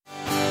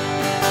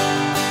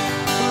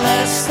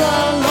bless the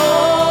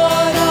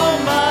Lord,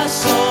 oh my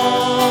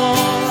soul.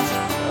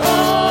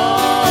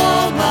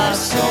 Oh, my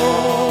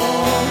soul.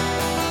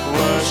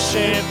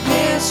 Worship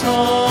His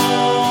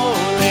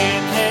holy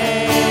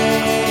name.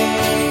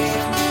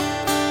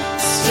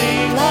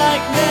 Sing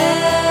like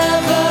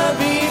never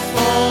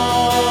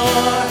before.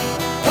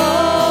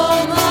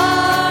 Oh,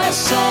 my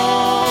soul.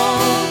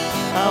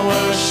 I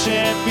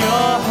worship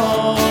your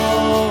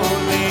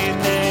holy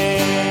name.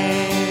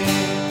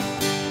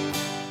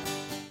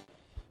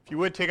 If you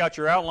would take out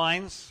your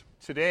outlines,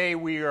 today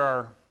we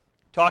are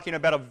talking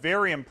about a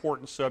very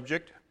important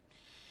subject.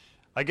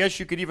 I guess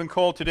you could even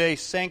call today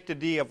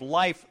Sanctity of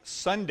Life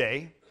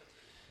Sunday.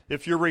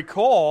 If you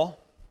recall,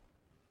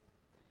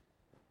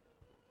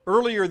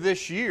 earlier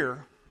this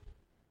year,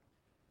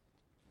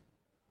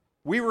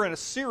 we were in a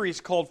series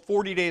called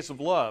 40 Days of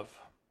Love,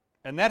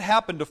 and that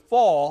happened to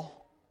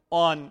fall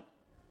on,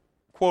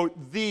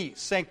 quote, the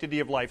Sanctity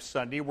of Life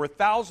Sunday, where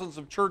thousands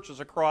of churches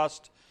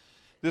across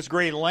this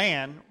great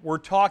land were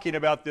talking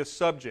about this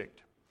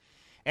subject.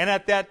 And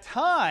at that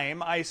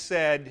time, I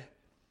said,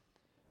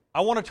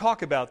 I want to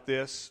talk about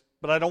this,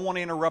 but I don't want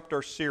to interrupt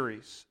our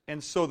series.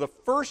 And so the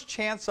first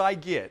chance I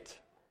get,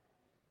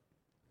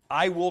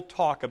 I will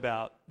talk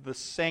about the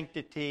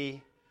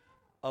sanctity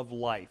of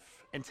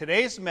life. And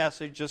today's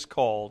message is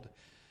called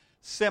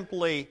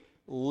simply,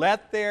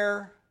 Let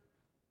There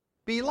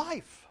Be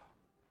Life.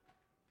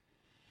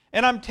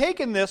 And I'm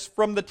taking this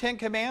from the Ten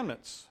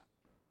Commandments.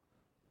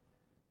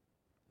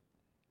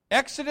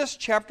 Exodus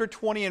chapter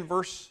 20 and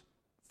verse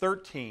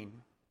 13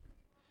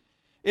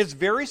 is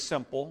very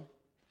simple.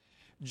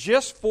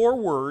 Just 4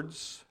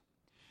 words.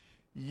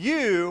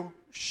 You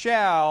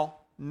shall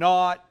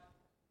not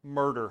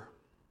murder.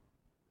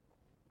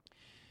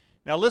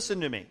 Now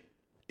listen to me.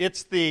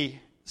 It's the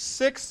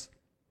 6th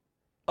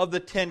of the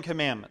 10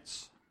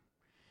 Commandments.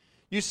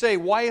 You say,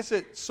 why is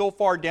it so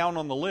far down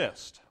on the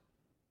list?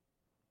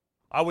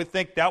 I would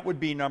think that would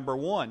be number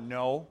 1.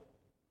 No.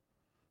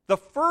 The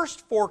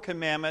first 4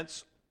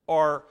 commandments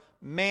are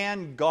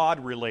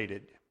man-God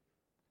related.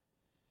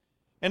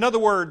 In other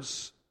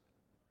words,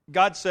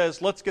 God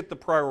says, let's get the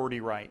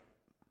priority right.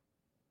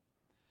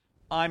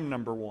 I'm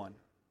number 1.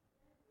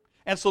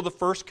 And so the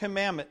first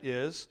commandment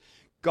is,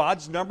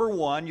 God's number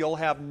 1, you'll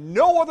have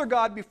no other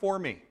God before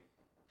me.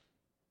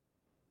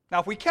 Now,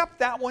 if we kept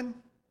that one,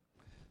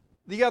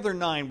 the other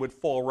 9 would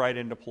fall right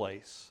into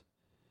place.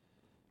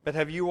 But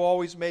have you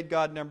always made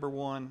God number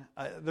 1?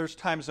 There's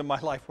times in my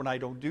life when I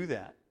don't do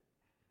that.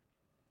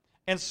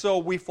 And so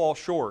we fall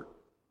short.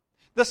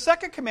 The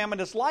second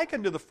commandment is like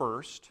unto the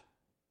first.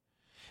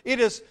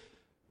 It is,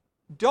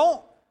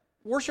 don't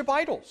worship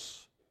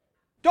idols.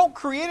 Don't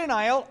create an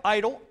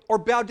idol or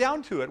bow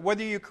down to it,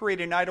 whether you create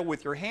an idol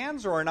with your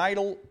hands or an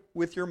idol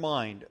with your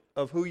mind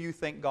of who you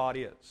think God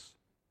is.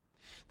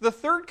 The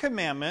third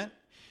commandment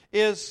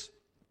is,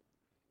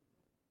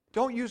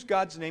 don't use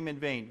God's name in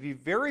vain. Be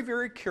very,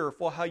 very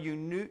careful how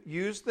you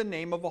use the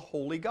name of a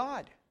holy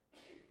God.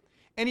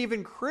 And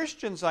even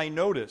Christians, I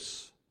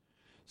notice,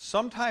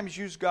 sometimes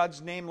use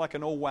God's name like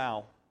an oh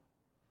wow,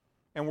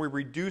 and we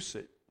reduce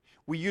it.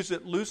 We use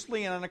it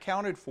loosely and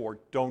unaccounted for.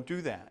 Don't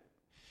do that.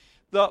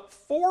 The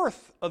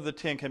fourth of the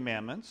 10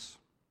 Commandments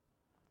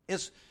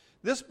is,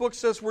 this book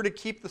says we're to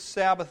keep the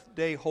Sabbath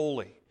day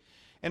holy.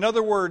 In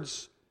other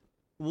words,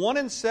 1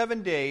 in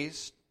 7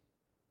 days,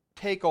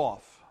 take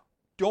off.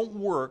 Don't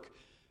work.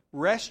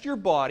 Rest your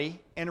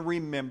body and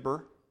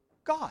remember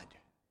God.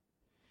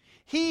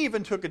 He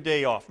even took a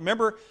day off.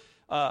 Remember,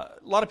 a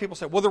lot of people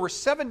say, well, there were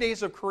 7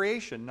 days of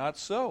creation. Not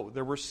so.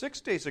 There were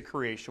 6 days of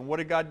creation. What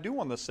did God do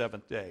on the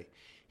 7th day?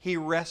 He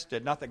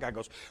rested. Not that God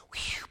goes,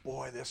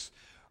 boy, this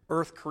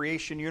earth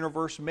creation,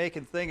 universe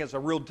making thing is a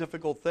real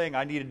difficult thing.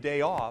 I need a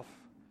day off.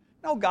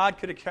 No, God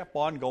could have kept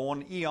on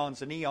going,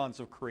 eons and eons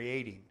of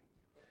creating.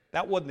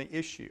 That wasn't the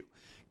issue.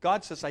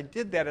 God says, I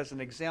did that as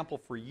an example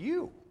for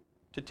you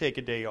to take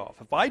a day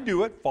off. If I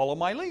do it, follow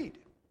my lead.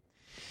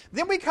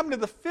 Then we come to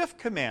the 5th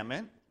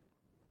commandment,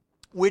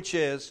 which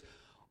is,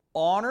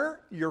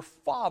 honor your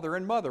father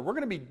and mother. We're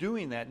going to be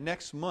doing that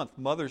next month,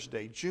 Mother's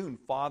Day, June,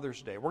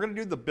 Father's Day. We're going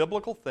to do the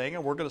biblical thing,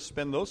 and we're going to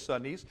spend those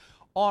Sundays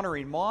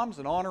honoring moms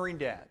and honoring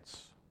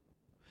dads.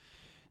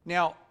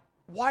 Now,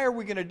 why are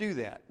we going to do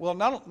that? Well,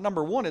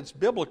 number 1, it's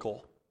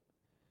biblical.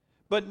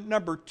 But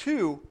number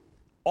 2,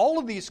 all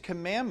of these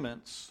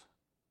commandments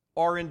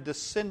are in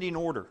descending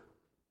order.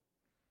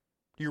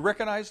 Do you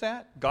recognize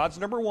that? God's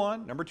number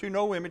 1. Number 2,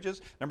 no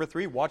images. Number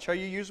 3, watch how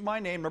you use my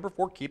name. Number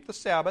 4, keep the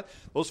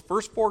Sabbath. Those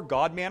first 4,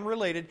 God-man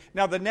related.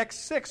 Now the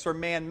next 6 are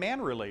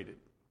man-man related.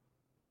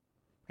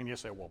 And you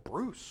say, well,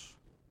 Bruce,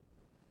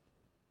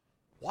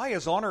 why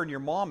is honoring your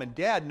mom and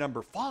dad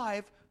number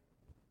 5?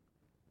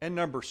 And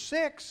number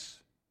 6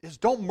 is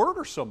don't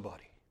murder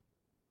somebody.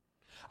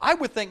 I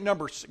would think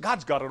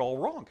God's got it all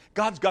wrong.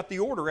 God's got the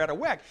order out of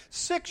whack.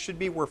 6 should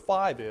be where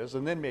 5 is,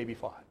 and then maybe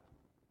 5.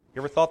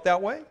 You ever thought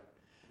that way?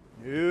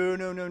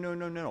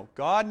 No.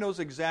 God knows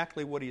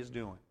exactly what He is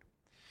doing.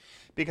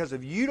 Because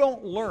if you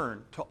don't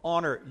learn to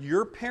honor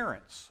your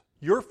parents,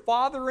 your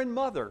father and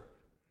mother,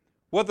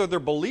 whether they're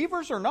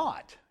believers or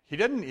not, He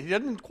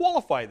didn't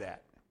qualify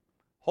that.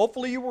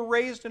 Hopefully you were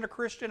raised in a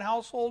Christian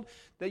household,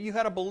 that you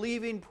had a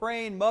believing,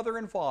 praying mother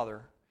and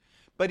father.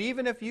 But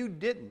even if you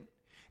didn't,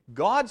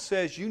 God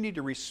says you need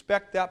to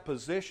respect that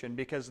position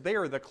because they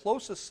are the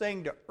closest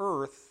thing to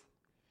earth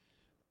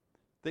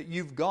that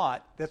you've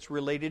got that's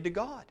related to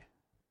God.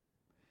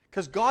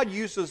 Because God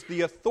uses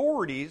the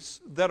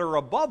authorities that are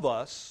above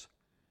us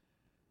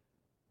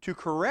to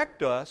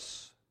correct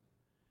us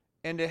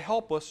and to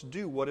help us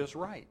do what is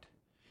right.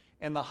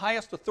 And the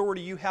highest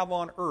authority you have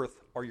on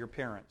earth are your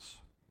parents.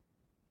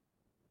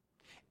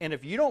 And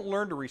if you don't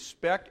learn to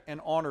respect and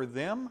honor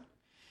them,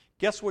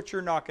 guess what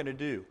you're not going to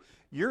do?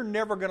 You're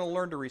never going to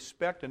learn to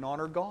respect and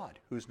honor God,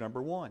 who's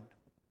number one.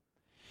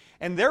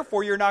 And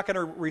therefore, you're not going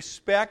to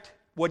respect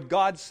what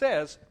God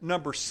says.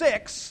 Number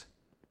 6,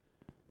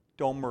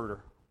 don't murder.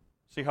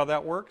 See how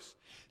that works?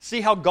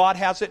 See how God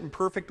has it in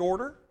perfect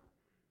order?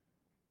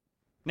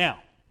 Now,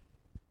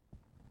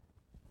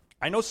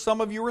 I know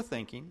some of you are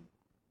thinking,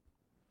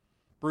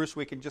 Bruce,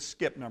 we can just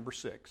skip number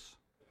 6.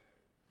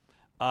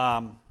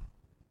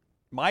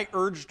 My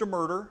urge to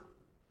murder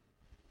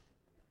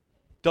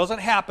doesn't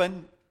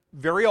happen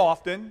very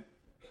often,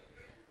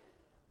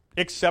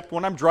 except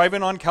when I'm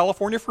driving on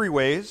California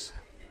freeways.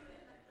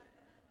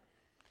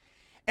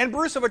 And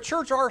Bruce, of a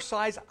church our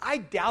size, I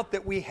doubt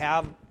that we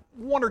have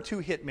 1 or 2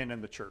 hitmen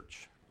in the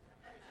church.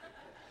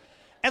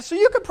 And so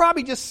you could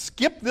probably just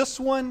skip this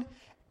one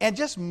and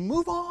just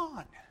move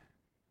on.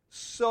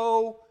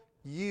 So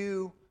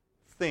you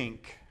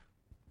think.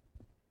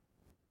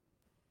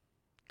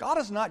 God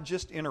is not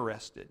just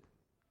interested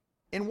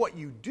in what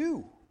you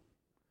do.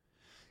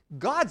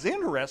 God's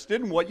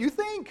interested in what you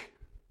think.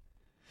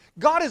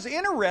 God is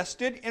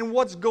interested in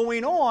what's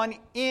going on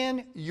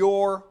in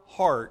your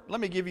heart.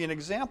 Let me give you an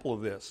example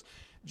of this.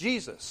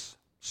 Jesus,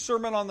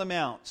 Sermon on the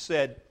Mount,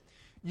 said,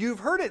 "You've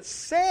heard it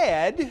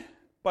said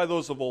by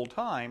those of old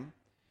time,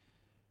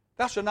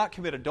 thou shalt not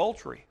commit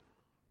adultery.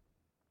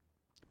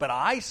 But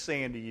I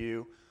say unto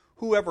you,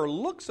 whoever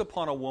looks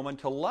upon a woman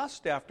to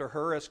lust after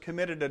her has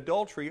committed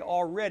adultery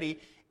already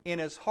in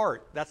his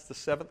heart." That's the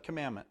 7th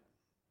commandment.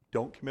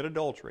 Don't commit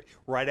adultery.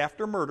 Right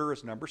after murder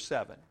is number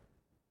 7.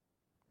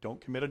 Don't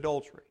commit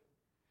adultery.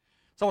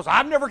 Someone says,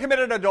 "I've never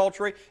committed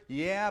adultery."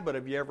 Yeah, but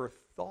have you ever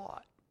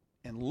thought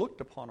and looked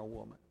upon a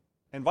woman?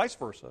 And vice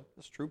versa.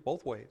 That's true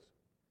both ways.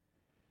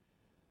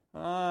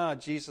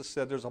 Jesus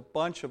said there's a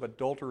bunch of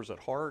adulterers at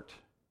heart.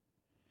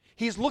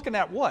 He's looking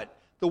at what?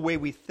 The way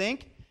we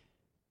think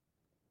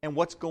and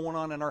what's going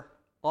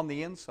on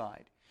the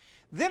inside.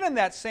 Then in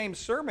that same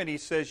sermon he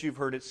says, "You've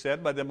heard it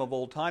said by them of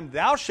old time,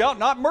 thou shalt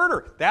not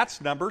murder." That's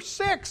number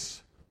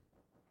 6.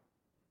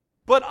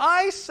 "But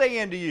I say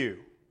unto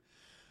you,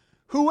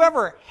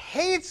 whoever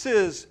hates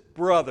his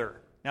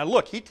brother." Now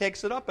look, he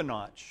takes it up a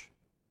notch.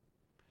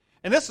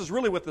 And this is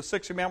really what the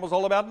 6th commandment was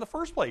all about in the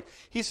first place.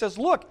 He says,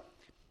 look,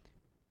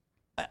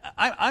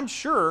 I'm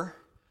sure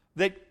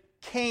that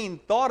Cain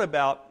thought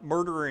about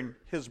murdering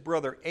his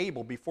brother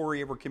Abel before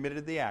he ever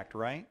committed the act,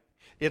 right?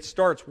 It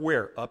starts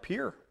where? Up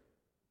here.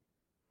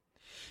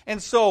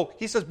 And so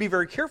he says, be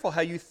very careful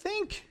how you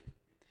think.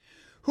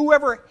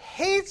 Whoever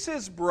hates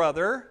his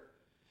brother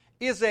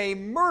is a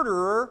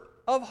murderer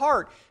of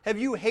heart. Have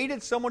you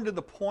hated someone to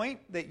the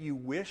point that you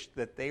wish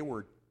that they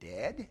were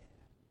dead?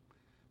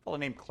 A fellow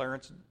named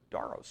Clarence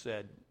Darrow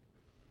said,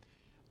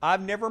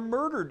 "I've never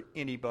murdered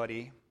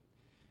anybody,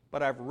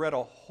 but I've read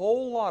a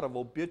whole lot of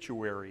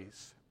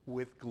obituaries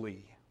with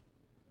glee."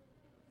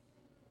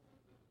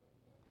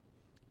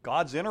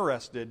 God's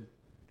interested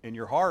in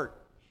your heart.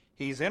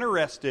 He's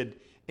interested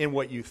in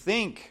what you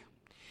think.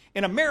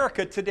 In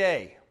America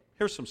today,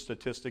 here's some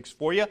statistics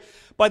for you.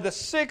 By the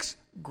 6th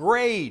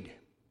grade,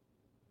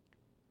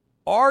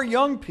 our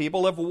young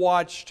people have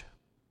watched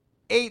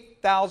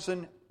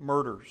 8,000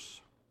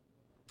 murders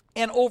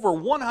and over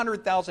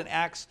 100,000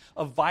 acts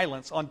of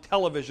violence on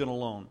television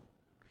alone.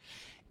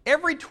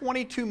 Every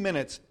 22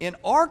 minutes in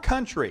our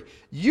country,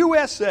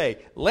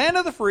 USA, land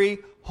of the free,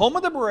 home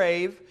of the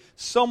brave,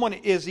 someone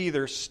is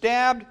either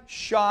stabbed,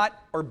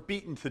 shot, or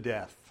beaten to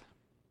death.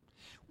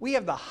 We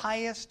have the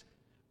highest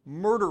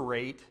murder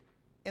rate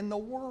in the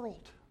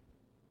world.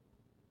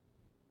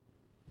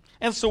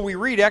 And so we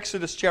read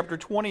Exodus chapter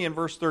 20 and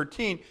verse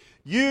 13,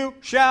 "You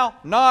shall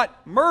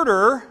not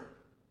murder."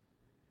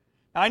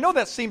 Now I know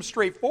that seems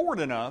straightforward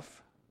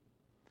enough,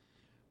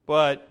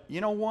 but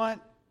you know what?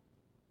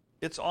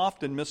 It's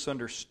often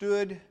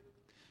misunderstood,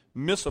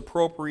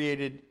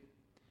 misappropriated,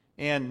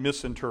 and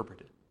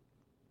misinterpreted.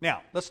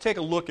 Now, let's take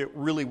a look at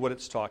really what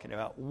it's talking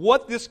about.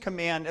 What this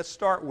command, let's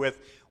start with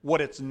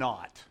what it's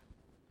not.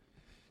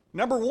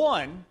 Number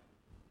 1,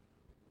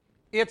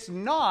 it's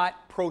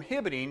not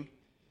prohibiting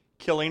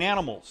killing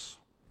animals,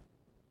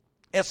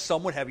 as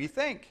some would have you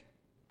think.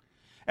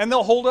 And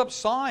they'll hold up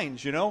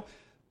signs,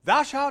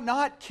 thou shalt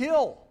not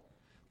kill.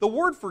 The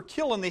word for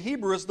kill in the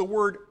Hebrew is the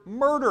word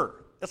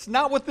murder. That's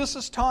not what this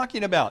is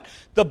talking about.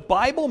 The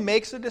Bible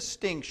makes a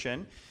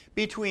distinction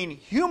between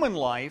human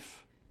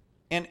life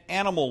and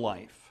animal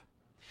life.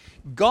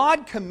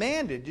 God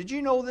commanded, did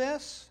you know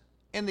this?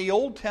 In the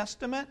Old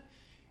Testament,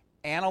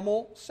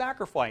 animal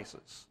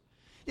sacrifices.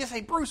 You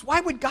say, Bruce,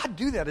 why would God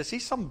do that? Is he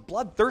some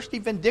bloodthirsty,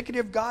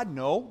 vindictive God?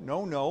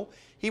 No.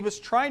 He was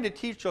trying to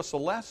teach us a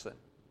lesson.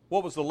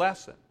 What was the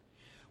lesson?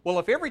 Well,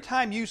 if every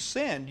time you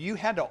sinned, you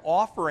had to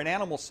offer an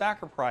animal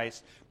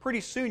sacrifice,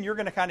 pretty soon you're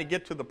going to kind of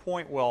get to the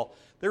point, well,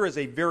 there is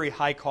a very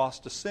high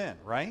cost to sin,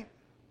 right?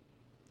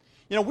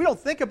 You know, we don't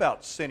think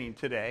about sinning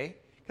today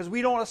because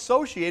we don't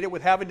associate it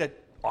with having to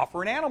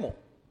offer an animal.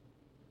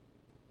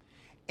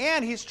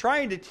 And he's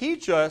trying to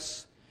teach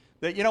us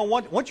that, you know,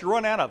 once you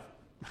run out of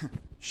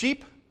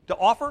sheep to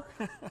offer,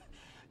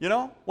 you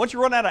know, once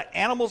you run out of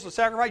animals to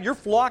sacrifice, your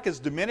flock is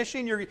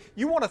diminishing.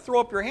 You want to throw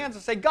up your hands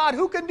and say, God,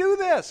 who can do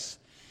this?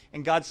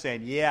 And God's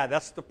saying, yeah,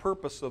 that's the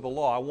purpose of the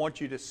law. I want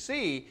you to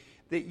see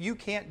that you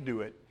can't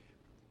do it.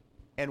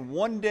 And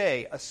one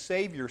day a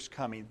Savior's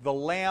coming. The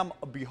Lamb,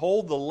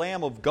 behold the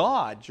Lamb of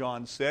God,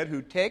 John said,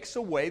 who takes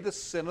away the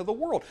sin of the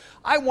world.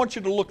 I want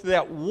you to look at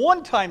that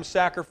one-time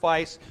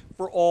sacrifice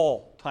for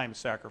all-time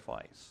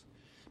sacrifice.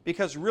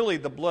 Because really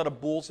the blood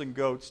of bulls and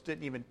goats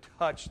didn't even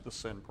touch the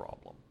sin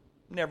problem.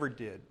 Never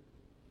did.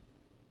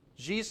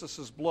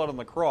 Jesus' blood on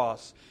the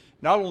cross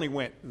not only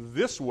went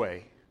this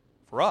way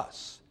for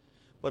us,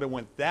 but it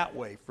went that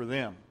way for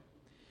them.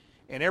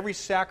 And every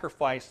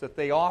sacrifice that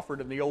they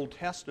offered in the Old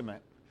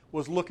Testament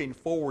was looking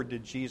forward to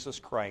Jesus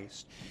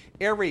Christ.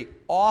 Every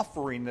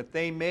offering that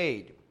they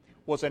made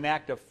was an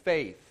act of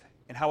faith.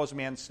 And how is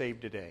man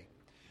saved today?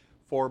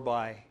 For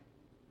by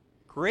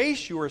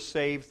grace you are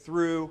saved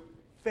through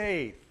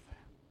faith.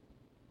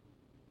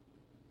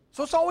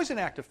 So it's always an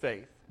act of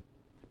faith.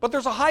 But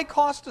there's a high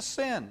cost to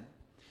sin.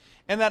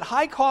 And that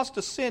high cost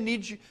to sin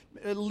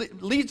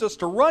leads us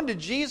to run to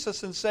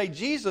Jesus and say,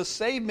 Jesus,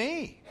 save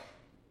me.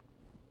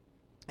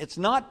 It's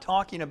not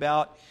talking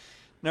about,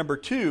 number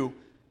 2,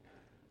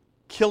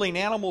 killing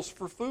animals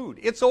for food.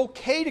 It's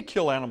okay to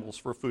kill animals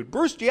for food.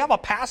 Bruce, do you have a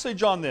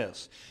passage on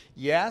this?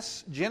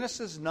 Yes,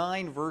 Genesis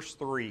 9, verse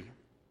 3.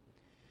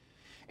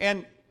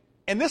 And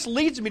this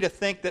leads me to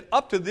think that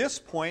up to this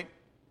point,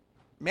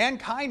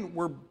 mankind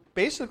were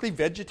basically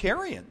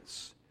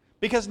vegetarians.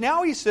 Because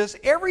now he says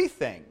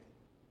everything,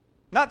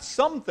 not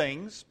some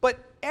things, but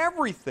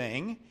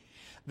everything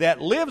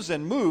that lives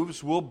and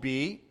moves will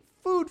be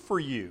food for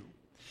you.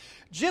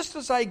 Just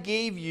as I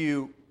gave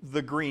you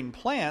the green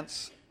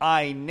plants,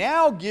 I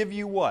now give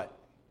you what?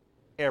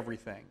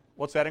 Everything.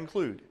 What's that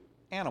include?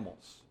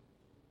 Animals.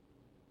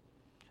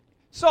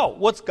 So,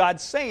 what's God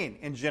saying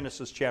in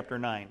Genesis chapter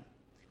 9?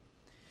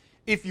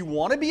 If you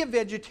want to be a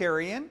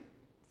vegetarian,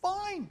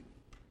 fine.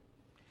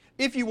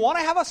 If you want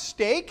to have a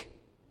steak,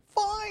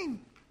 fine.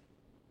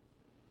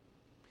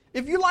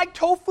 If you like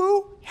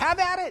tofu, have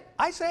at it,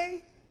 I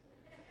say.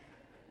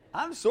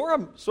 I'm sort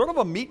of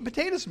a meat and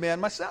potatoes man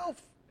myself.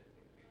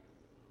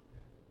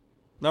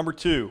 Number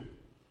 2,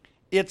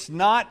 it's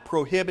not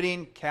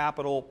prohibiting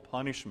capital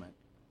punishment.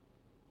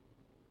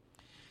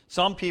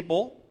 Some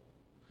people,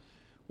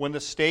 when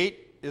the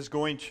state is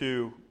going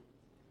to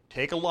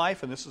take a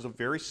life, and this is a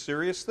very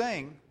serious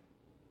thing,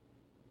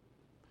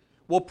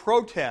 will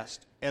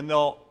protest, and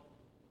they'll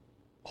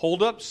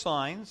hold up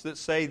signs that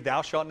say,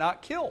 thou shalt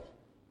not kill.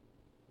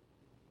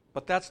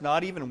 But that's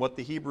not even what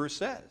the Hebrew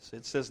says.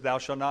 It says, thou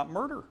shalt not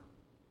murder.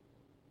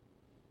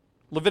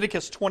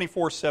 Leviticus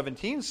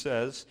 24:17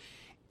 says,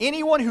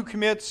 anyone who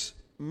commits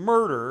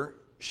murder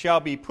shall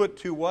be put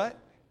to what?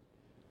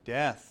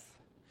 Death.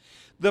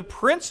 The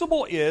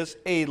principle is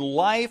a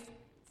life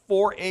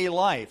for a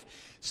life.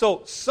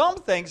 So some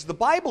things the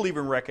Bible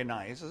even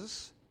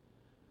recognizes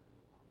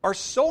are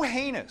so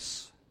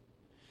heinous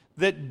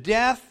that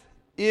death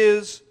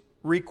is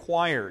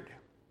required.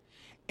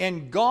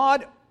 And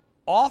God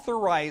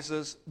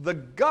authorizes the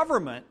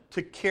government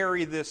to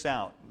carry this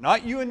out.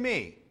 Not you and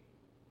me.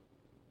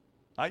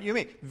 Not you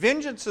and me.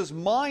 Vengeance is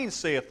mine,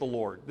 saith the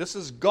Lord. This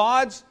is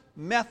God's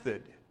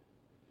method.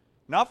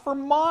 Not for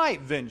my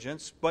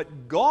vengeance,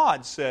 but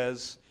God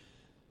says,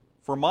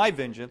 for my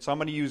vengeance, I'm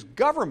going to use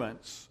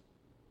governments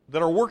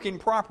that are working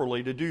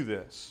properly to do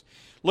this.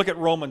 Look at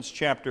Romans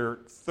chapter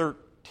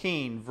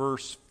 13,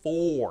 verse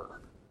 4.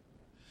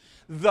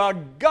 The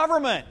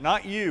government,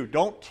 not you,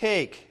 don't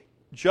take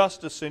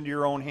justice into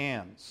your own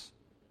hands.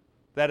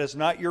 That is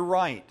not your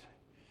right.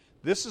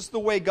 This is the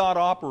way God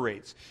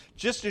operates.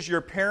 Just as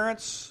your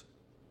parents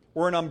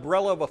were an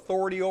umbrella of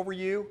authority over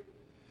you,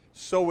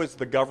 so is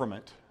the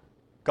government.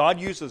 God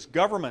uses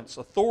governments,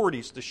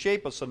 authorities to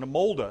shape us and to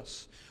mold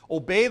us.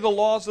 Obey the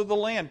laws of the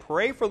land.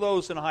 Pray for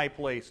those in high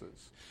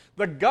places.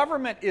 The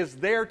government is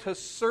there to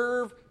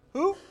serve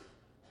who?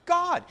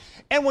 God.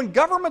 And when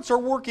governments are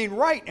working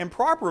right and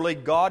properly,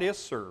 God is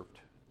served.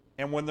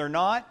 And when they're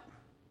not,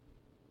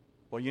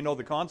 well, you know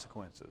the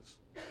consequences.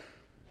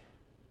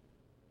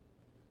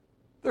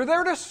 They're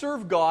there to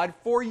serve God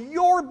for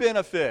your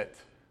benefit.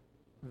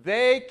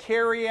 They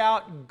carry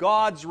out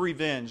God's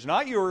revenge,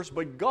 not yours,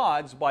 but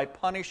God's, by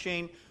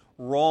punishing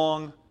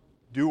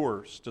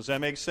wrongdoers. Does that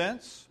make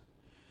sense?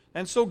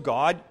 And so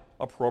God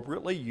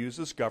appropriately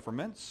uses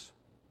governments.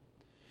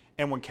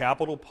 And when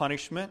capital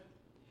punishment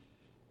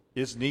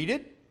is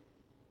needed,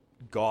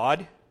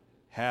 God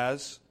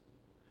has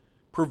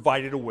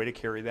provided a way to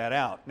carry that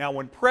out. Now,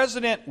 when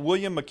President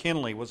William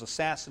McKinley was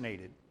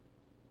assassinated,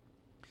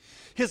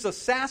 his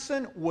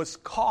assassin was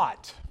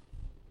caught.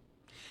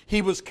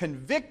 He was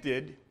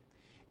convicted,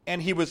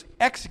 and he was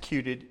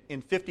executed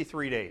in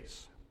 53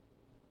 days.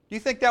 Do you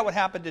think that would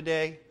happen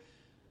today?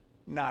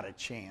 Not a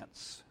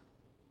chance.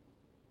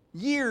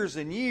 Years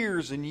and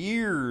years and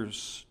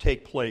years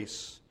take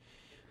place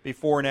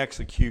before an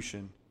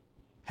execution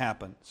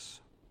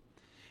happens.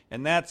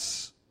 And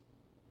that's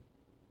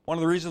one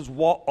of the reasons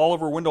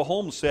Oliver Wendell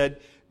Holmes said,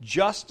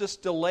 justice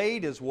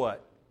delayed is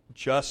what?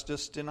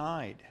 Justice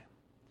denied.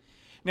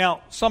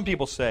 Now, some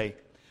people say,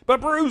 but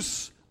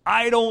Bruce,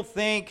 I don't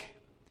think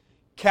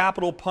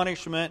capital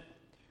punishment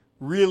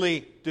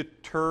really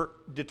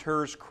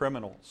deters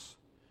criminals.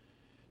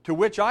 To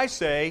which I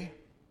say,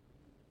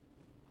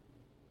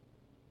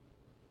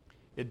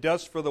 it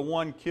does for the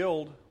one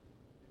killed.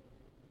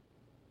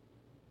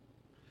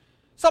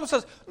 Someone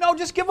says, no,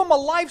 just give them a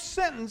life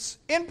sentence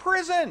in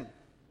prison.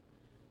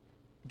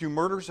 Do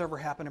murders ever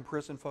happen in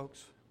prison,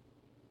 folks?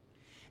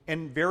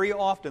 And very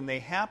often they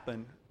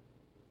happen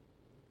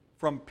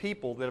from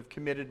people that have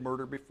committed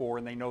murder before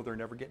and they know they're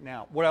never getting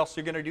out. What else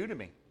are you going to do to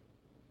me?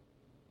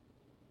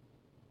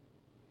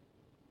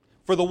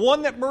 For the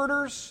one that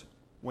murders,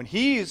 when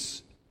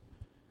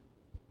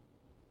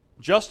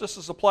justice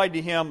is applied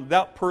to him,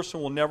 that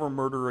person will never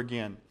murder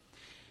again.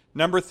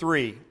 Number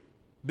 3,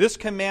 this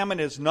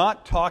commandment is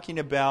not talking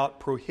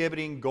about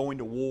prohibiting going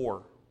to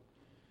war,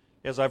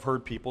 as I've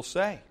heard people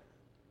say.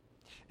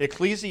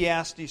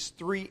 Ecclesiastes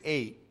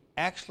 3:8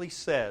 actually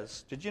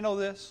says, did you know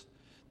this?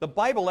 The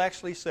Bible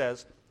actually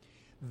says,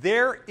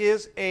 there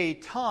is a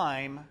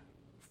time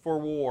for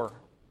war.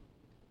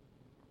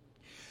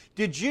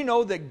 Did you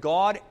know that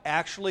God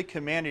actually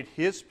commanded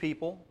His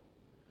people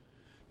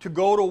to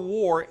go to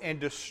war and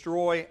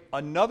destroy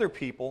another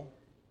people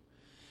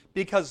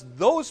because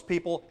those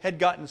people had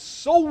gotten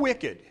so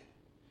wicked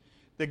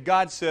that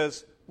God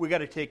says, we got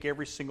to take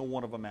every single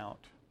one of them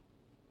out.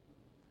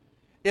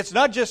 It's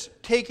not just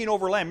taking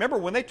over land. Remember,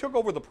 when they took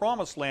over the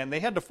Promised Land, they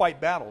had to fight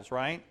battles,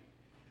 right?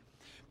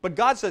 But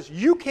God says,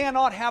 you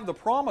cannot have the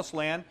Promised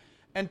Land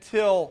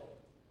until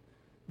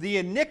the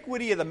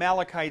iniquity of the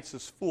Amalekites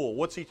is full.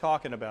 What's He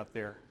talking about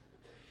there?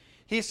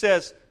 He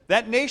says,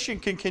 that nation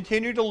can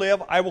continue to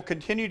live. I will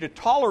continue to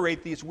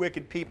tolerate these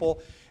wicked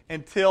people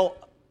until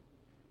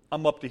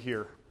I'm up to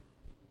here.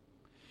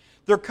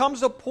 There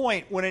comes a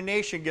point when a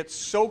nation gets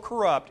so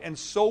corrupt and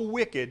so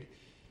wicked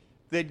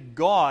that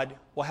God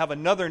will have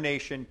another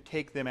nation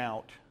take them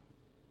out.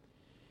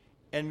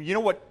 And you know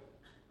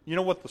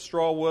what the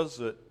straw was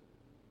that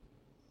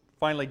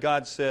finally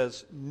God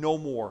says, no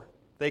more.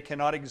 They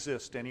cannot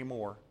exist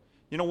anymore.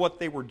 You know what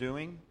they were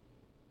doing?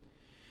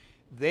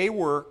 They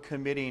were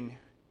committing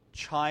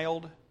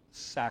child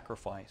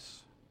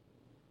sacrifice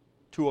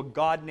to a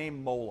god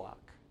named Moloch.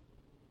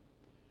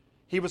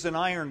 He was an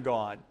iron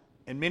god,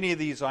 and many of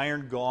these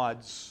iron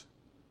gods,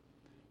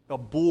 a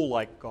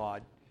bull-like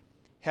god,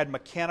 had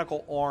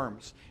mechanical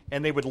arms,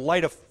 and they would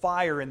light a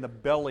fire in the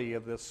belly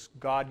of this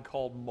god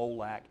called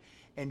Moloch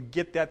and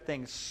get that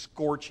thing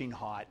scorching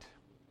hot.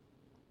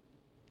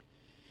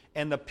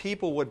 And the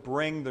people would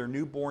bring their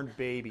newborn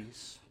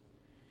babies,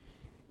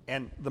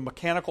 and the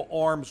mechanical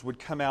arms would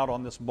come out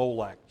on this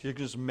Moloch. You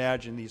can just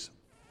imagine these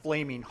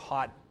flaming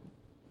hot,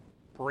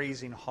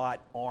 brazen hot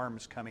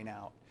arms coming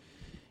out.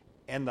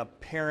 And the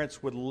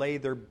parents would lay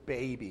their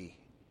baby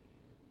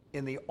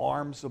in the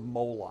arms of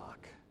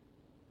Moloch.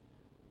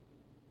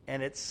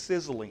 And it's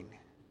sizzling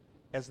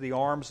as the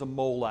arms of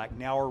Moloch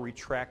now are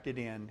retracted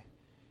in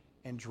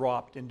and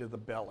dropped into the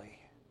belly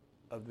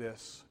of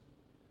this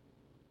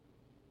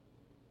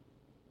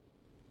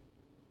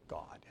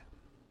God.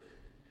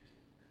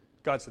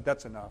 God said,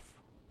 that's enough.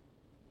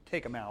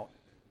 Take them out.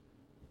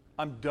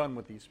 I'm done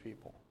with these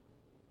people.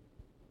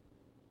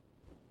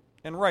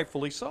 And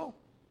rightfully so.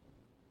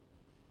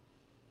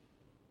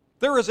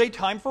 There is a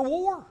time for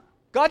war.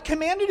 God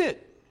commanded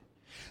it.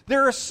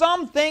 There are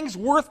some things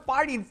worth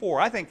fighting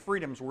for. I think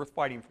freedom's worth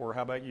fighting for.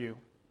 How about you?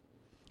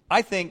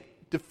 I think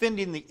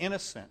defending the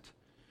innocent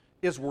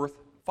is worth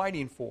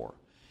fighting for.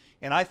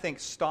 And I think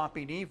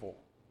stopping evil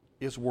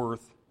is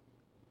worth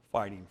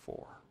fighting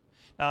for.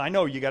 Now, I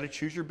know you got to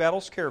choose your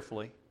battles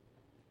carefully.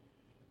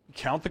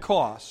 Count the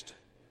cost.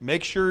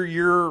 Make sure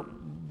you're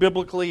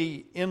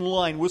biblically in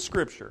line with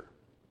Scripture.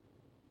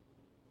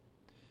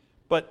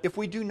 But if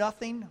we do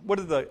nothing, what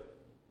did the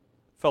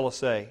fellow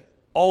say?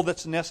 All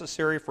that's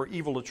necessary for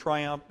evil to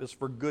triumph is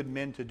for good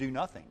men to do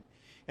nothing.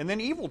 And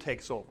then evil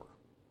takes over.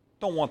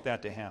 Don't want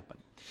that to happen.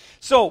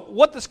 So,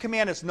 what this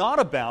command is not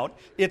about,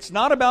 it's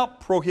not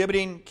about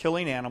prohibiting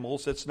killing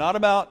animals. It's not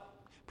about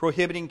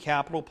prohibiting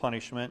capital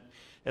punishment,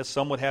 as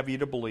some would have you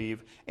to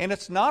believe. And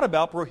it's not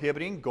about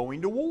prohibiting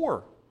going to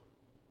war.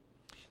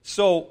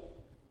 So,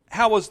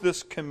 how is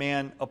this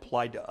command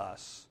applied to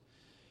us?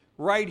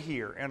 Right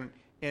here, and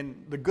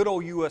in the good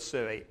old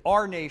USA,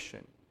 our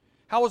nation,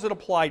 how is it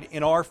applied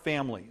in our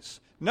families?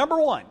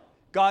 Number one,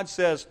 God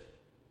says,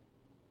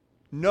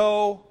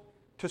 no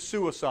to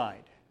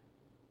suicide.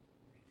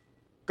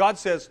 God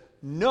says,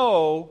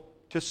 no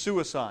to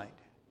suicide.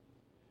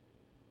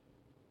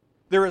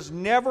 There is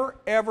never,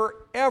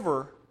 ever,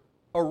 ever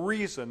a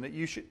reason that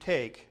you should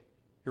take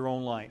your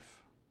own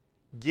life.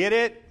 Get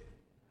it?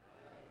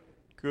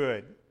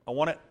 Good. I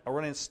want to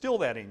instill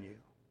that in you.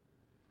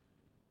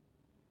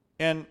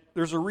 And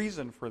there's a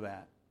reason for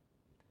that.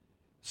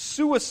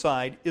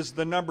 Suicide is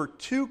the number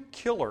 2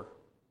 killer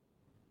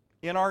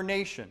in our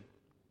nation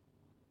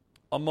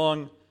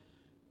among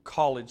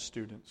college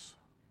students.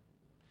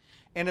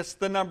 And it's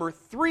the number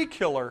 3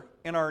 killer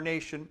in our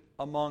nation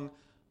among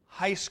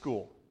high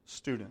school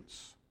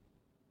students.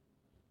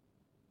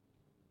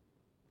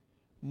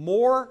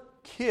 More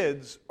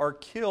kids are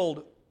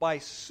killed by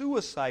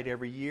suicide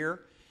every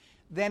year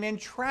than in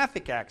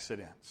traffic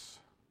accidents.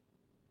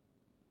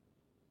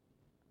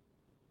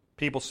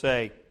 People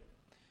say,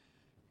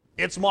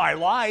 "It's my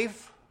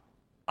life.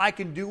 I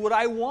can do what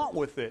I want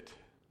with it."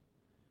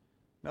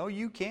 No,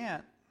 you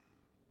can't.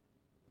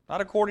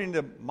 Not according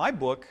to my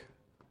book.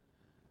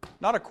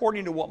 Not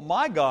according to what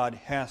my God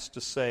has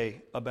to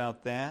say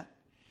about that.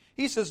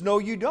 He says, no,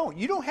 you don't.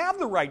 You don't have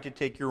the right to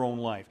take your own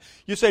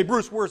life. You say,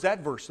 "Bruce, where's that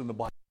verse in the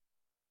Bible?"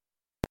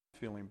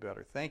 Feeling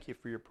better. Thank you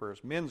for your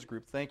prayers. Men's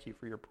group, thank you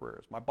for your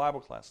prayers. My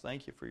Bible class,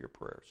 thank you for your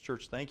prayers.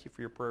 Church, thank you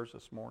for your prayers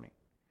this morning.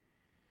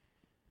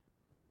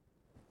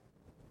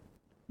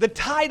 The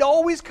tide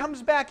always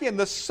comes back in.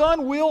 The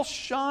sun will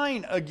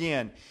shine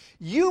again.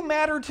 You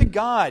matter to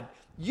God.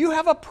 You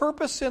have a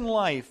purpose in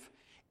life,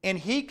 and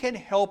He can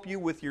help you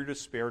with your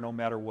despair no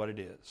matter what it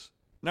is.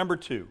 Number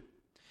 2,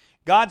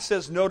 God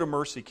says no to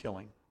mercy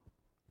killing.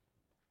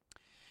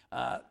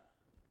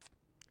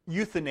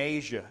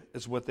 Euthanasia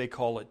is what they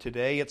call it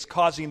today. It's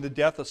causing the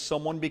death of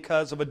someone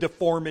because of a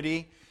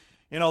deformity.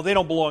 They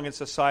don't belong in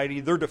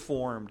society. They're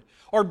deformed.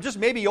 Or just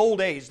maybe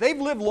old age. They've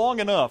lived long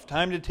enough.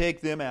 Time to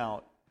take them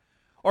out.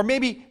 Or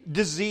maybe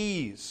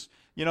disease.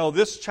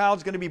 This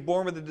child's going to be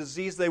born with a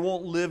disease. They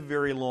won't live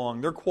very long.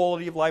 Their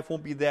quality of life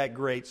won't be that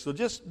great. So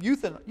just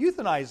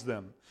euthanize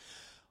them.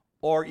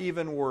 Or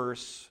even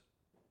worse,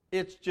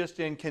 it's just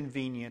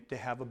inconvenient to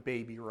have a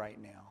baby right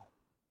now.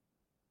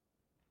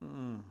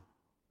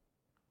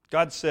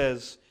 God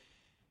says,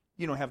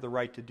 you don't have the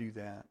right to do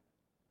that.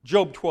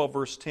 Job 12,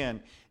 verse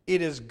 10,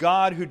 it is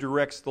God who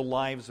directs the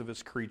lives of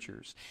His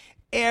creatures.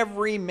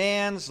 Every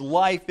man's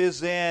life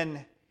is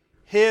in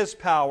His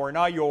power,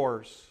 not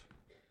yours.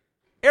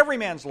 Every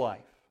man's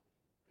life.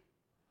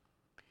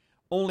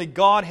 Only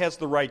God has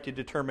the right to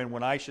determine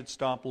when I should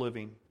stop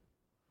living.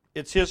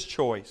 It's His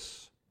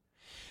choice.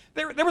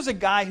 There was a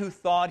guy who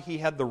thought he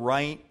had the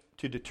right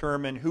to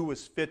determine who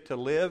was fit to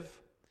live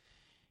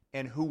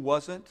and who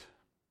wasn't.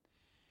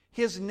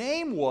 His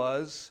name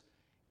was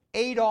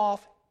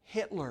Adolf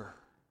Hitler.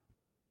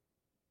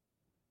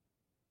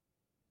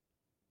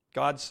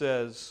 God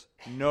says,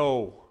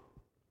 no,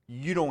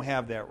 you don't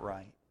have that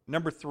right.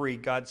 Number 3,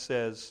 God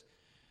says,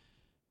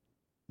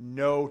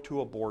 no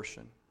to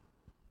abortion.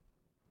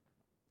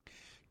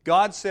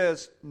 God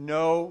says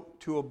no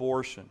to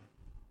abortion.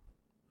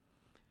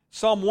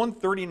 Psalm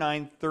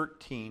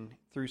 139:13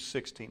 through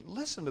 16.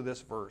 Listen to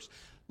this verse.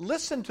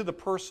 Listen to the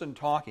person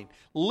talking.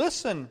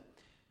 Listen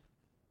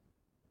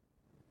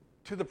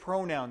to the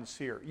pronouns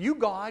here. You,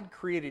 God,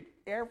 created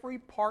every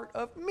part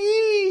of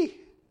me.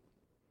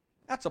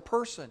 That's a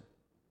person.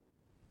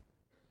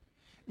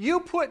 You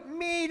put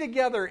me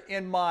together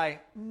in my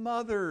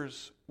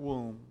mother's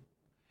womb.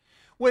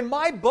 When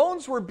my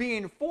bones were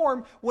being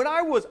formed, when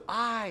I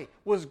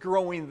was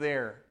growing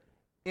there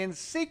in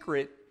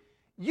secret,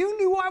 you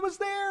knew I was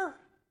there.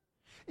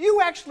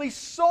 You actually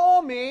saw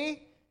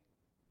me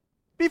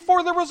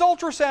before there was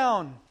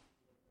ultrasound.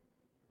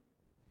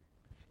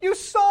 You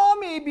saw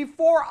me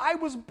before I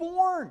was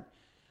born.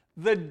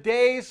 The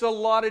days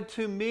allotted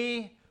to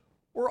me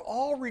were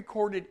all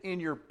recorded in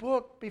your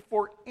book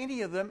before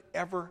any of them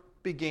ever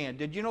began.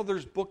 Did you know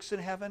there's books in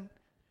heaven?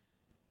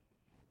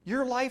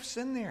 Your life's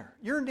in there.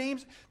 Your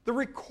name's, the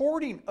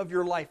recording of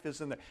your life is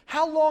in there.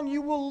 How long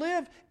you will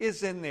live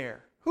is in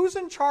there. Who's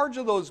in charge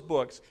of those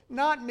books?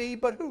 Not me,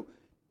 but who?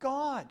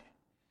 God.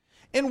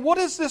 And what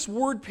is this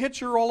word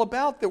picture all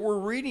about that we're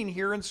reading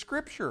here in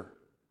Scripture?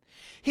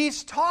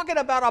 He's talking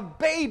about a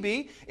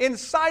baby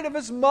inside of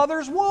his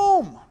mother's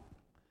womb.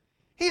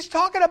 He's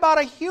talking about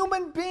a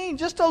human being,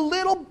 just a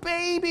little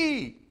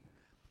baby.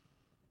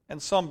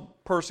 And some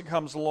person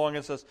comes along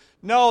and says,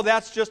 no,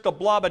 that's just a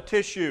blob of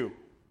tissue.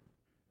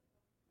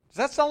 Does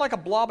that sound like a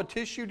blob of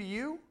tissue to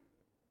you?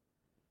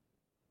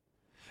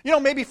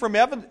 Maybe from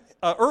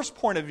Earth's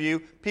point of view,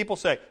 people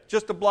say,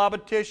 just a blob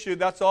of tissue,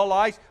 that's all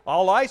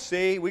I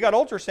see. We got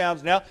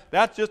ultrasounds now,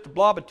 that's just a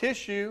blob of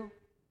tissue.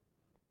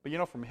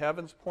 But from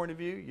heaven's point of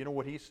view, you know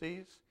what He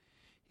sees?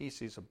 He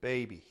sees a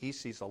baby. He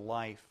sees a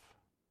life.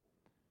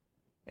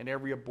 And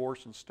every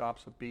abortion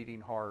stops a beating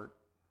heart.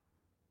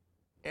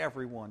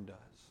 Everyone does.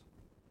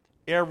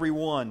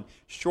 Everyone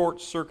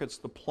short-circuits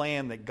the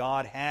plan that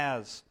God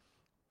has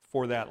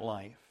for that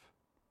life.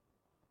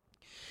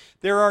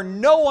 There are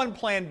no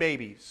unplanned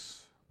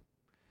babies.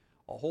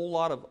 A whole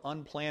lot of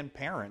unplanned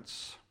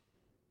parents,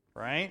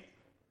 right?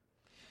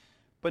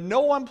 But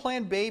no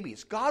unplanned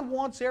babies. God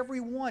wants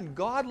everyone.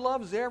 God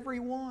loves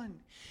everyone.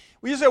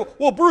 We say,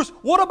 well, Bruce,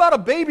 what about a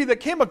baby that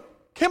came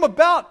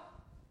about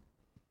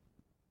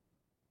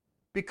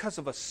because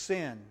of a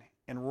sin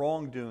and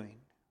wrongdoing?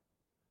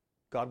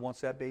 God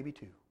wants that baby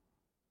too.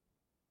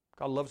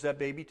 God loves that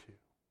baby too.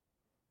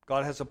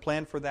 God has a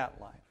plan for that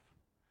life.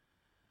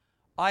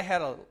 I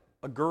had a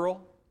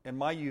girl in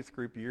my youth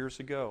group years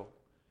ago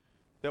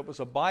that was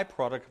a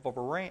byproduct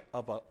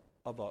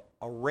of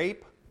a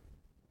rape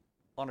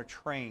on a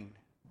train.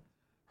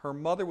 Her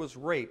mother was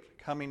raped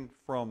coming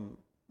from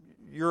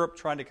Europe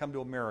trying to come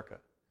to America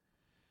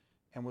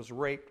and was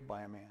raped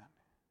by a man.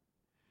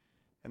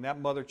 And that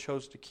mother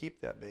chose to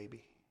keep that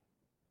baby.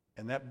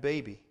 And that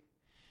baby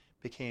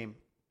became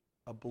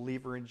a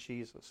believer in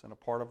Jesus and a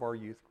part of our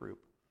youth group.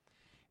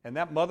 And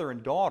that mother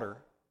and daughter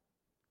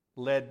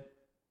led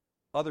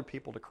other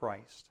people to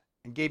Christ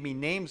and gave me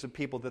names of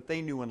people that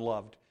they knew and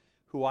loved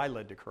who I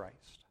led to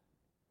Christ.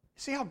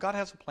 See how God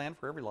has a plan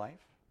for every life?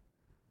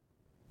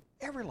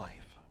 Every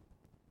life.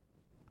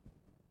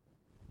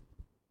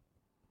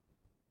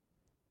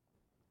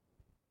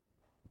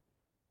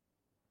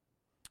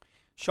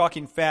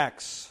 Shocking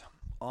facts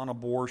on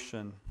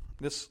abortion.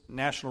 This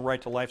National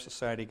Right to Life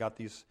Society got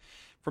these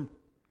from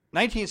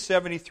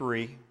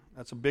 1973,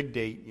 that's a big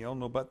date, you all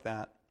know about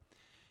that,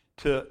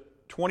 to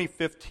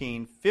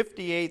 2015,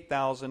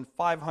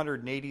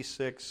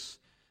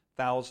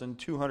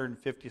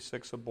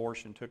 58,586,256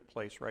 abortion took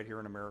place right here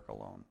in America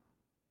alone.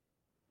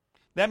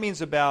 That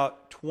means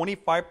about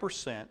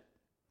 25%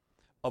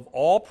 of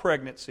all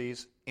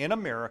pregnancies in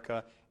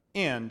America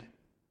end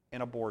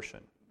in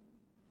abortion.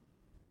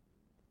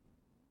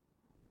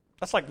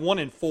 That's like 1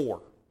 in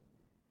 4.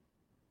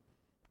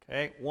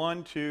 Okay,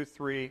 1, 2,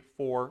 3,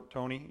 4.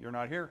 Tony, you're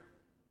not here.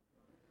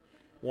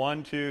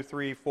 1, 2,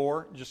 3,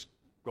 4. Just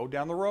go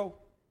down the row.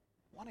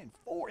 1 in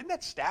 4. Isn't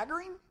that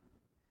staggering? Isn't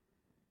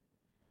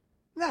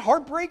that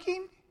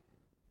heartbreaking?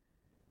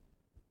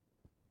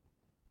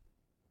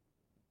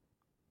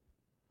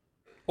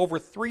 Over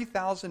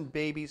 3,000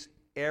 babies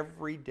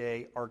every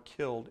day are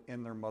killed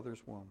in their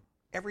mother's womb.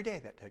 Every day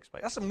that takes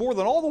place. That's more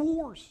than all the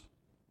wars.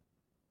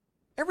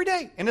 Every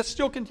day. And it's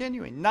still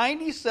continuing.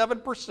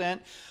 97%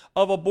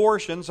 of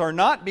abortions are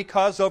not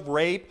because of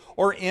rape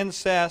or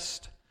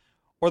incest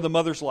or the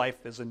mother's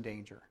life is in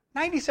danger.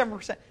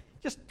 97%.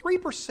 Just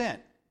 3%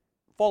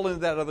 fall into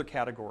that other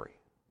category.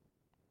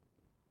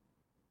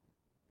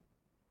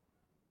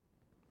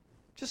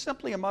 Just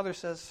simply a mother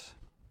says,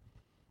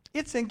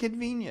 it's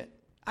inconvenient.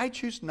 I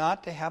choose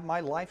not to have my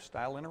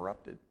lifestyle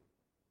interrupted.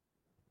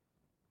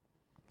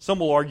 Some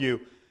will argue,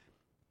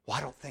 well,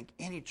 I don't think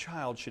any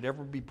child should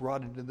ever be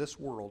brought into this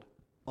world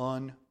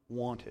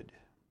unwanted.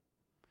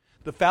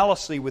 The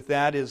fallacy with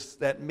that is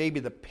that maybe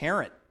the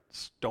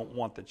parents don't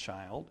want the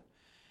child,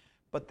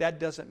 but that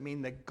doesn't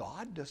mean that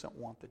God doesn't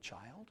want the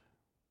child.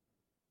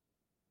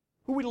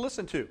 Who are we to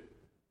listen to?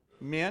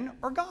 Men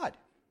or God?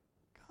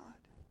 God.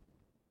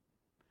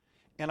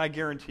 And I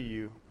guarantee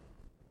you,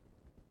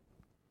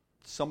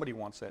 somebody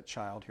wants that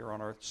child here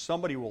on earth.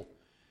 Somebody will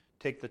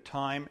take the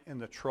time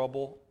and the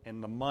trouble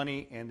and the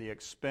money and the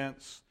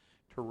expense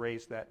to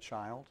raise that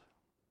child.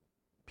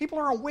 People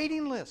are on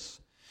waiting lists.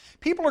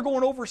 People are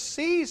going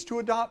overseas to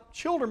adopt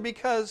children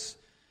because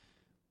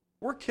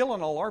we're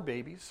killing all our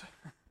babies.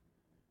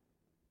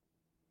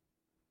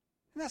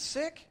 Isn't that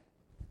sick?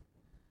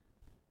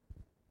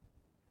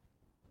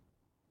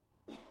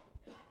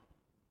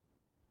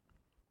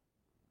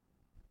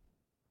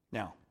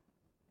 Now,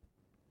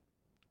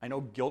 I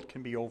know guilt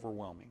can be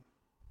overwhelming.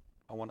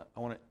 I want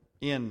to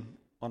end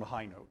on a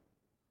high note.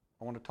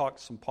 I want to talk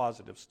some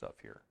positive stuff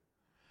here.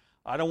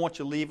 I don't want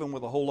you leaving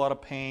with a whole lot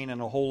of pain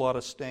and a whole lot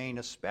of stain,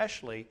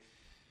 especially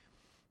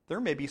there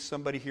may be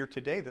somebody here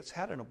today that's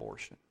had an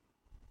abortion.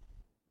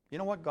 You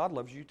know what? God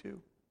loves you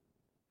too.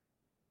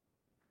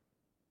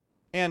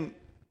 And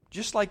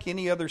just like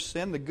any other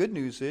sin, the good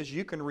news is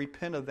you can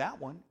repent of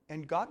that one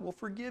and God will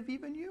forgive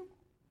even you.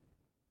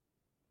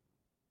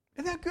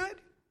 Isn't that good?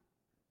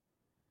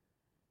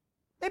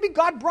 Maybe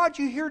God brought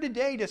you here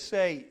today to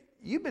say,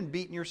 you've been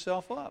beating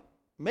yourself up.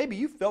 Maybe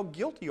you felt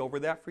guilty over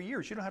that for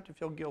years. You don't have to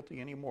feel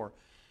guilty anymore.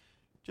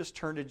 Just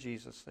turn to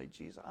Jesus. Say,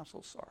 Jesus, I'm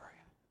so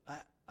sorry.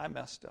 I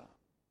messed up.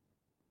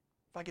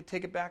 If I could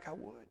take it back, I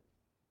would.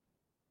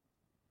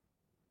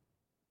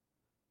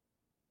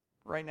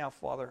 Right now,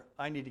 Father,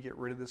 I need to get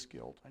rid of this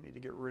guilt. I need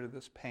to get rid of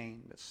this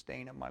pain, this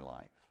stain in my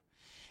life.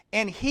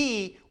 And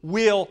He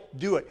will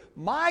do it.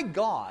 My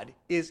God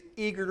is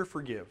eager to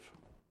forgive.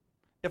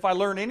 If I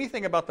learn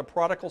anything about the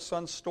prodigal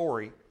son's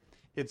story,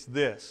 it's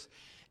this.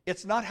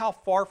 It's not how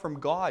far from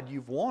God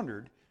you've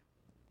wandered.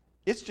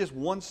 It's just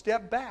one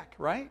step back,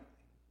 right?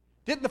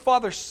 Didn't the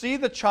father see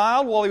the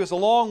child while he was a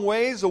long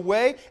ways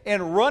away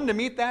and run to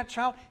meet that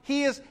child?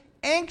 He is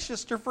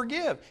anxious to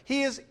forgive.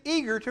 He is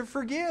eager to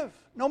forgive,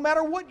 no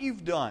matter what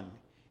you've done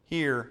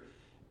here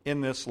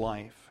in this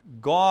life.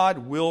 God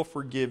will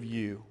forgive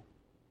you.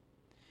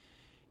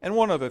 And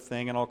one other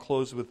thing, and I'll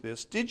close with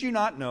this. Did you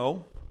not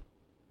know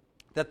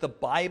that the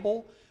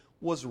Bible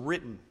was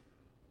written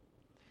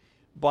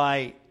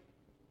by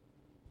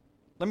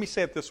let me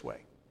say it this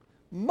way.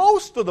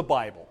 Most of the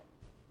Bible,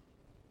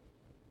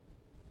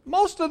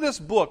 most of this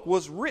book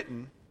was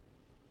written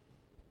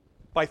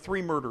by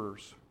 3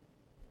 murderers.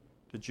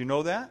 Did you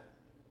know that?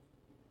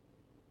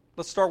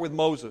 Let's start with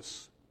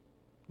Moses.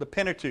 The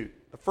Pentateuch,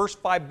 the first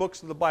 5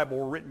 books of the Bible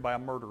were written by a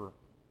murderer.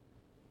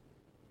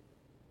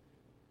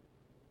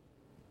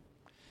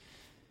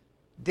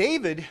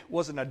 David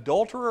was an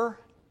adulterer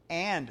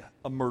and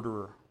a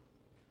murderer.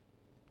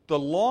 The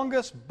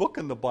longest book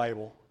in the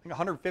Bible, I think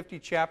 150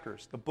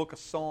 chapters, the book of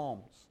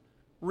Psalms,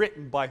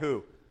 written by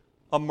who?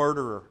 A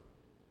murderer,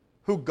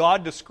 who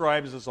God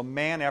describes as a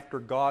man after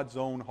God's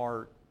own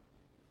heart.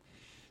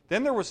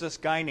 Then there was this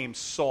guy named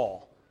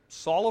Saul,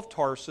 Saul of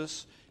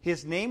Tarsus.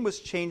 His name was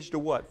changed to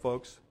what,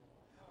 folks?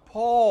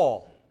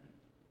 Paul.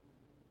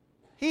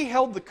 He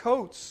held the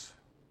coats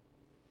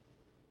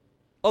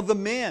of the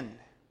men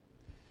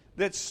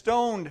that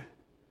stoned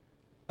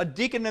a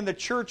deacon in the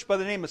church by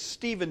the name of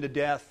Stephen to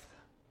death.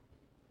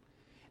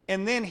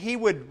 And then he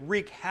would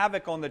wreak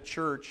havoc on the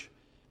church,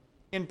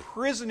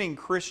 imprisoning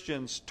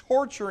Christians,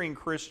 torturing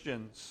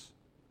Christians.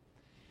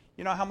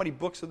 You know how many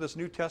books of this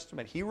New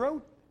Testament he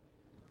wrote?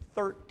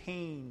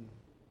 13.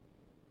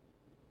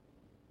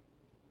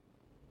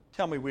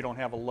 Tell me we don't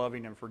have a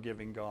loving and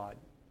forgiving God.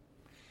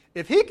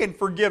 If He can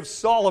forgive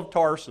Saul of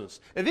Tarsus,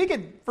 if He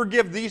can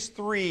forgive these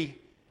 3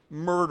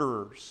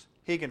 murderers,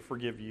 He can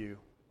forgive you.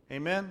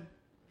 Amen?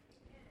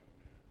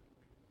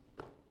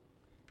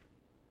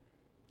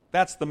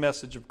 That's the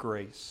message of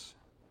grace.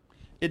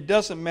 It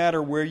doesn't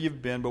matter where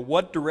you've been, but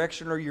what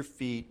direction are your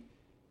feet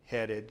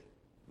headed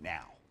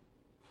now?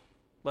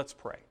 Let's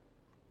pray.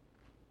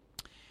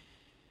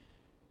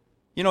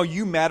 You know,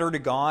 you matter to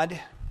God.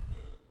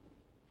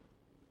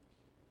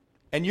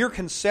 And your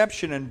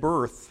conception and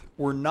birth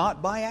were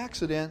not by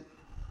accident.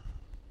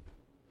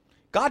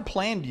 God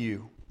planned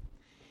you.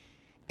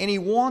 And He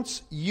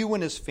wants you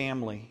and His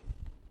family.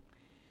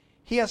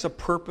 He has a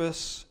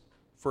purpose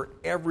for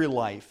every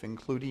life,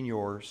 including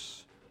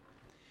yours.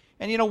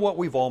 And you know what?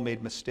 We've all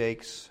made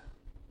mistakes.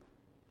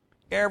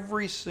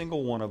 Every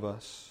single one of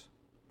us.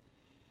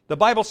 The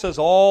Bible says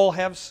all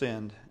have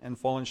sinned and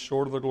fallen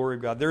short of the glory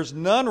of God. There's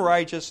none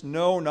righteous,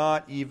 no,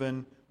 not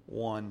even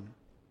one.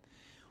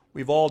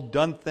 We've all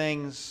done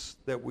things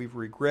that we've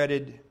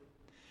regretted.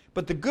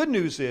 But the good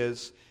news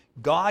is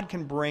God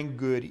can bring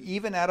good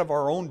even out of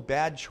our own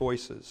bad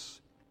choices.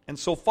 And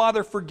so,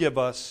 Father, forgive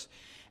us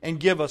and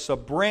give us a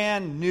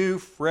brand new,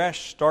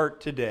 fresh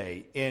start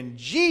today. In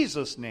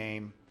Jesus'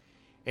 name,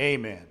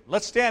 amen.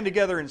 Let's stand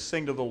together and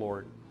sing to the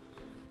Lord.